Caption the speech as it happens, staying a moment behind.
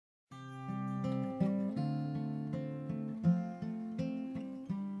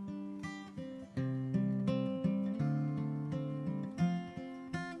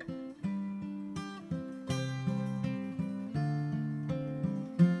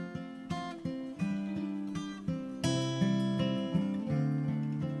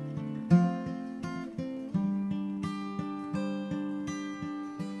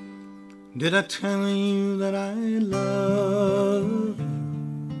Did I tell you that I love you?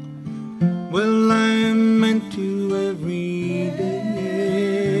 Well, I meant to every day,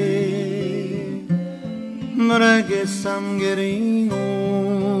 but I guess I'm getting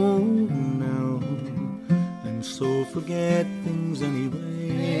old now, and so forget things anyway.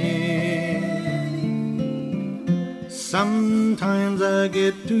 Sometimes I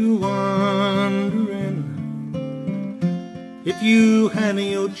get to wondering, if you had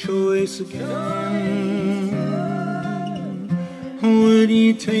your choice again, would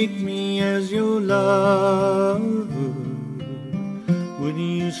you take me as your lover? Would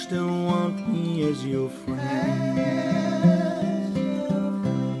you still want me as your friend?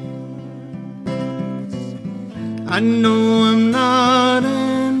 I know I'm not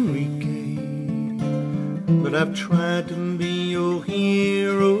Enrique, but I've tried to be your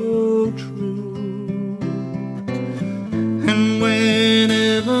hero true. And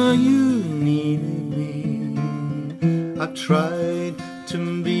whenever you needed me, I tried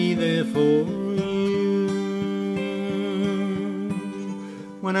to be there for you.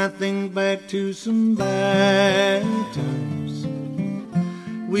 When I think back to some bad times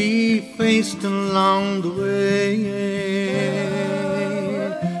we faced along the way,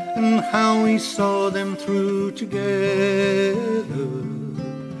 and how we saw them through together,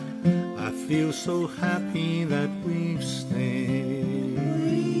 I feel so happy that we've stayed.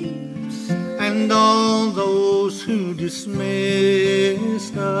 And all those who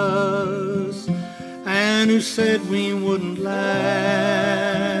dismissed us and who said we wouldn't last,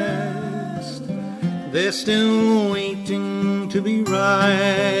 they're still waiting to be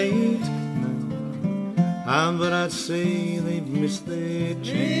right now. But I'd say they've missed their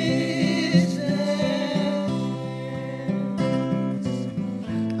chance.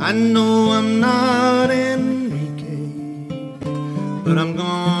 I know I'm not Enrique, but I'm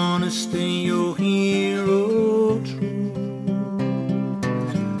gonna stay your hero true.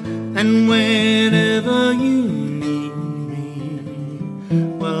 And whenever you need me,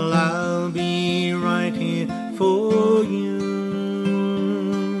 well, I'll be right here for you.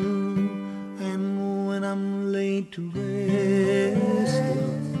 And when I'm laid to rest,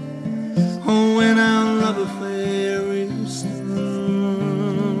 oh, when our love affair is through,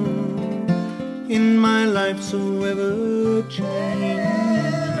 in my life so ever changing,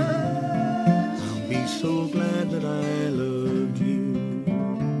 I'll be so glad that I loved you.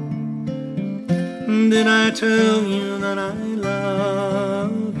 Did I tell you that I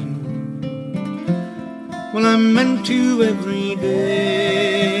love you? Well, I meant to every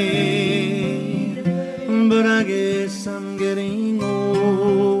day, but I guess I'm getting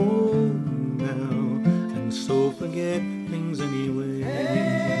old now, and so forget things anyway.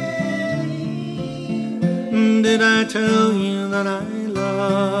 Did I tell you that I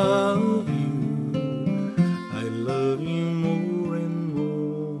love you? I love you more and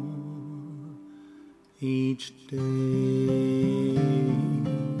more each day.